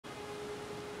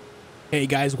Hey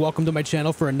guys, welcome to my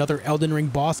channel for another Elden Ring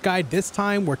boss guide. This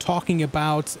time we're talking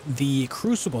about the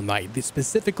Crucible Knight,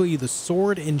 specifically the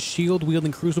sword and shield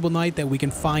wielding Crucible Knight that we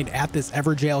can find at this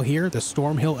Everjail here, the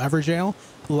Stormhill Everjail.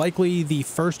 Likely the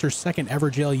first or second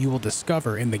Everjail you will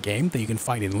discover in the game that you can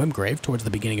find in Limgrave towards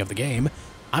the beginning of the game.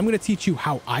 I'm going to teach you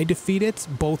how I defeat it,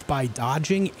 both by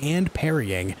dodging and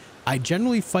parrying. I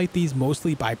generally fight these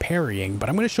mostly by parrying, but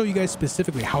I'm going to show you guys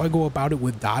specifically how I go about it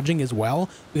with dodging as well,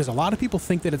 because a lot of people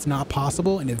think that it's not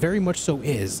possible, and it very much so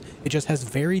is. It just has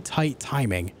very tight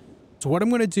timing. So what I'm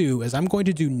going to do is I'm going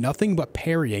to do nothing but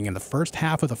parrying in the first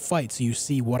half of the fight, so you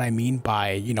see what I mean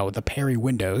by, the parry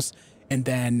windows, and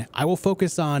then I will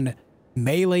focus on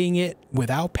meleeing it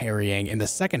without parrying in the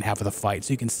second half of the fight,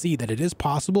 so you can see that it is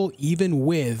possible even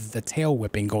with the tail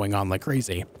whipping going on like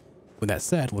crazy. With that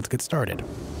said, let's get started.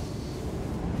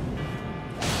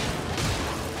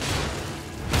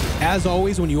 As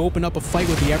always, when you open up a fight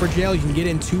with the Everjail, you can get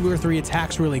in 2 or 3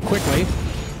 attacks really quickly.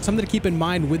 Something to keep in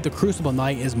mind with the Crucible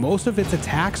Knight is most of its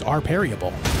attacks are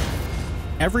parryable.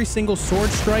 Every single sword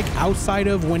strike outside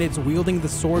of when it's wielding the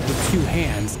sword with 2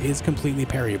 hands is completely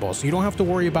parryable, so you don't have to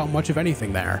worry about much of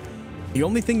anything there. The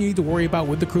only thing you need to worry about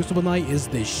with the Crucible Knight is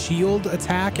the shield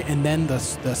attack and then the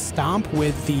stomp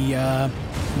with the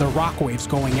rock waves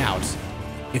going out.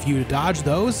 If you dodge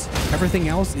those, everything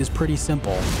else is pretty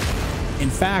simple. In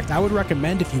fact, I would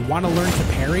recommend if you want to learn to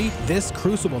parry, this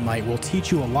Crucible Knight will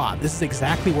teach you a lot. This is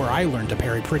exactly where I learned to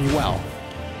parry pretty well.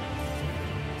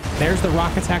 There's the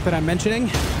rock attack that I'm mentioning.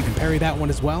 You can parry that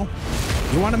one as well.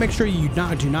 You want to make sure you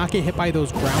do not get hit by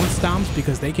those ground stomps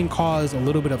because they can cause a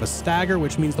little bit of a stagger,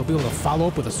 which means they'll be able to follow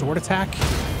up with a sword attack,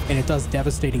 and it does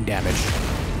devastating damage.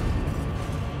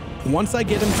 Once I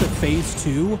get him to phase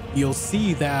 2, you'll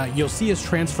see his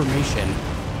transformation.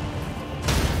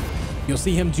 You'll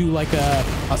see him do like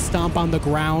a stomp on the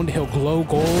ground. He'll glow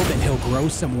gold and he'll grow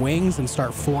some wings and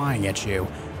start flying at you.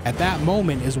 At that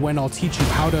moment is when I'll teach you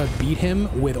how to beat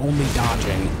him with only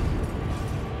dodging.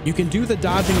 You can do the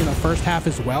dodging in the first half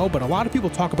as well, but a lot of people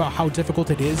talk about how difficult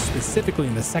it is specifically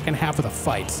in the second half of the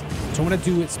fight. So I'm going to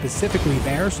do it specifically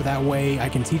there so that way I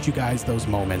can teach you guys those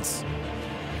moments.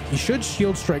 You should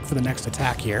shield strike for the next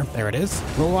attack here. There it is.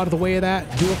 Roll out of the way of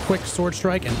that, do a quick sword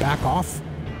strike and back off.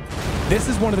 This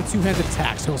is one of the 2-handed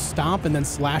attacks. He'll stomp and then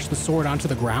slash the sword onto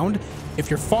the ground. If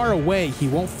you're far away, he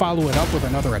won't follow it up with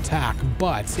another attack,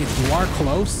 but if you are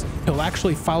close, he'll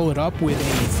actually follow it up with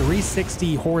a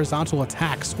 360 horizontal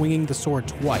attack, swinging the sword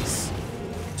twice.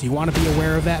 So you want to be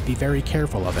aware of that. Be very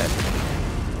careful of it.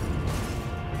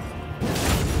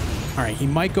 All right, he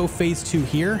might go phase 2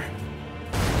 here.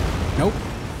 Nope.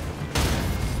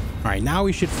 All right, now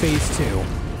we should phase 2.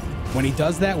 When he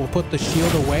does that, we'll put the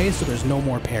shield away so there's no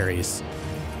more parries.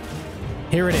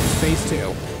 Here it is, phase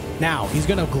 2. Now, he's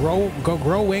going to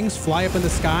grow wings, fly up in the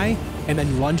sky, and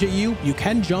then lunge at you. You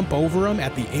can jump over him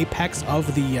at the apex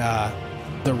of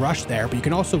the rush there, but you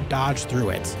can also dodge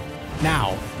through it.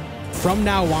 Now, from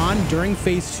now on, during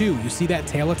phase 2, you see that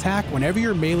tail attack? Whenever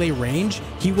you're melee range,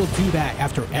 he will do that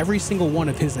after every single one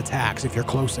of his attacks if you're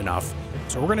close enough.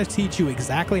 So we're going to teach you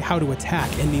exactly how to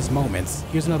attack in these moments.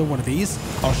 Here's another one of these.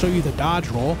 I'll show you the dodge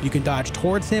roll. You can dodge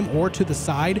towards him or to the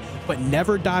side, but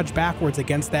never dodge backwards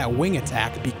against that wing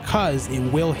attack because it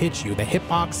will hit you. The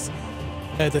hitbox,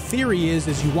 the theory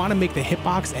is you want to make the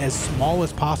hitbox as small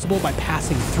as possible by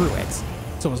passing through it.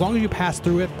 So as long as you pass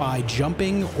through it by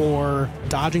jumping or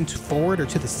dodging forward or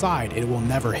to the side, it will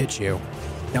never hit you.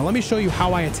 Now let me show you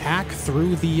how I attack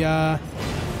through the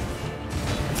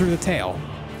tail.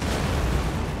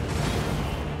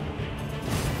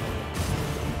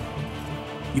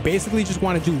 You basically just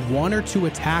want to do 1 or 2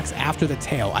 attacks after the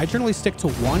tail. I generally stick to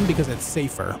 1 because it's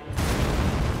safer.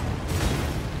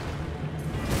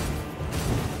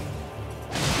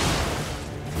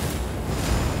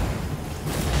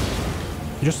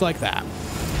 Just like that.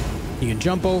 You can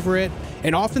jump over it.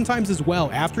 And oftentimes as well,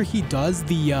 after he does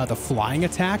the flying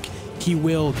attack, he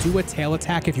will do a tail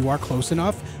attack if you are close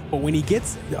enough. But when he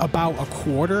gets about a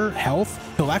quarter health,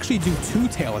 he'll actually do 2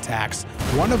 tail attacks,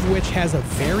 one of which has a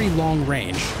very long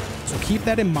range. So keep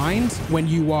that in mind when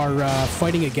you are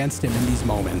fighting against him in these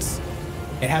moments.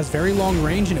 It has very long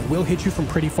range and it will hit you from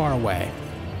pretty far away.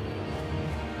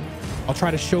 I'll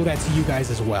try to show that to you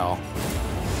guys as well.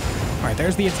 All right,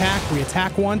 there's the attack. We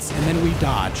attack once and then we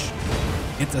dodge.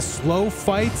 It's a slow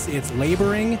fight, it's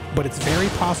laboring, but it's very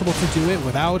possible to do it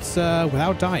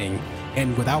without dying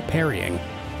and without parrying.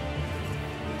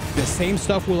 The same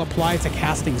stuff will apply to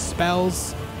casting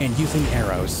spells and using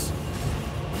arrows.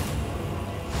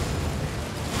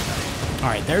 All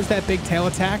right, there's that big tail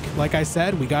attack. Like I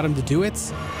said, we got him to do it.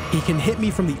 He can hit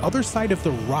me from the other side of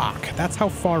the rock. That's how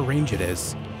far range it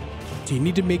is. So So you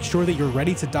need to make sure that you're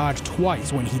ready to dodge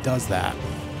twice when he does that.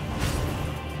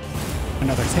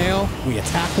 Another tail. We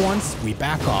attack once. We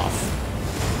back off.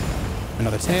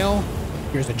 Another tail.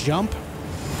 Here's a jump.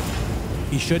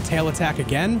 He should tail attack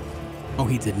again. Oh,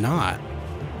 he did not.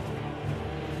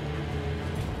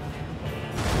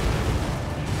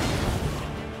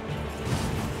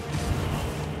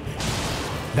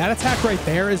 That attack right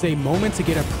there is a moment to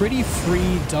get a pretty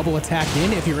free double attack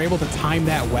in if you're able to time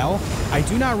that well. I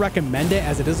do not recommend it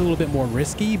as it is a little bit more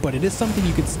risky, but it is something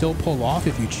you can still pull off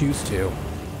if you choose to.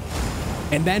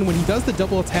 And then when he does the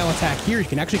double tail attack here, you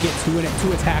can actually get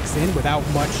two attacks in without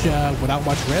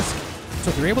much risk. So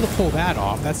if you're able to pull that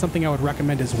off, that's something I would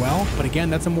recommend as well. But again,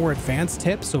 that's a more advanced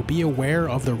tip, so be aware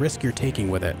of the risk you're taking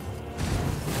with it.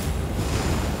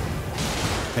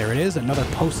 There it is, another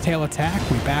post-tail attack.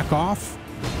 We back off.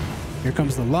 Here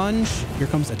comes the lunge. Here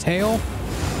comes the tail.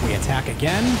 We attack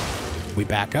again. We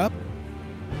back up.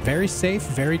 Very safe,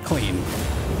 very clean.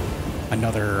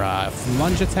 Another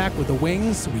lunge attack with the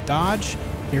wings. We dodge.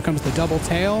 Here comes the double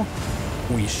tail.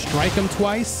 We strike him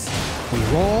twice. We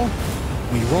roll.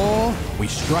 We roll. We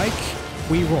strike.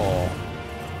 We roll.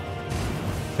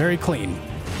 Very clean.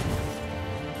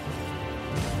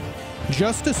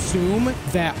 Just assume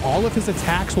that all of his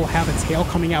attacks will have a tail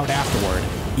coming out afterward.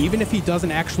 Even if he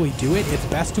doesn't actually do it, it's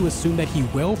best to assume that he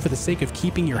will for the sake of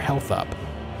keeping your health up.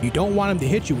 You don't want him to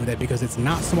hit you with it because it's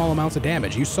not small amounts of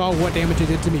damage. You saw what damage it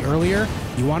did to me earlier.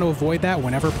 You want to avoid that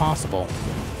whenever possible.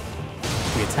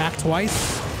 We attack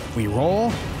twice. We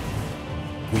roll.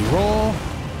 We roll.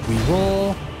 We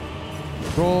roll.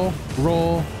 Roll.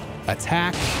 Roll.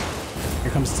 Attack.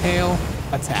 Here comes tail.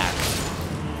 Attack.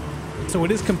 So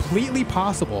it is completely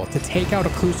possible to take out a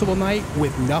Crucible Knight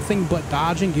with nothing but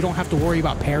dodging. You don't have to worry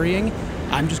about parrying.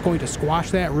 I'm just going to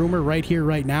squash that rumor right here,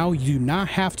 right now. You do not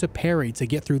have to parry to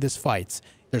get through this fight.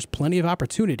 There's plenty of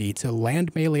opportunity to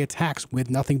land melee attacks with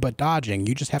nothing but dodging.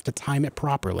 You just have to time it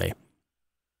properly.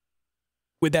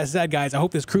 With that said, guys, I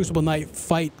hope this Crucible Knight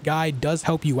fight guide does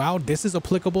help you out. This is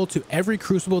applicable to every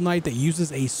Crucible Knight that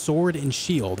uses a sword and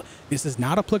shield. This is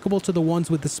not applicable to the ones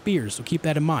with the spears, so keep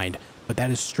that in mind. But that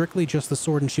is strictly just the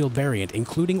sword and shield variant,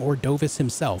 including Ordovis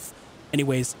himself.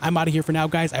 Anyways, I'm out of here for now,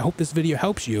 guys. I hope this video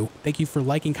helps you. Thank you for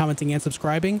liking, commenting, and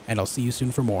subscribing, and I'll see you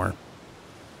soon for more.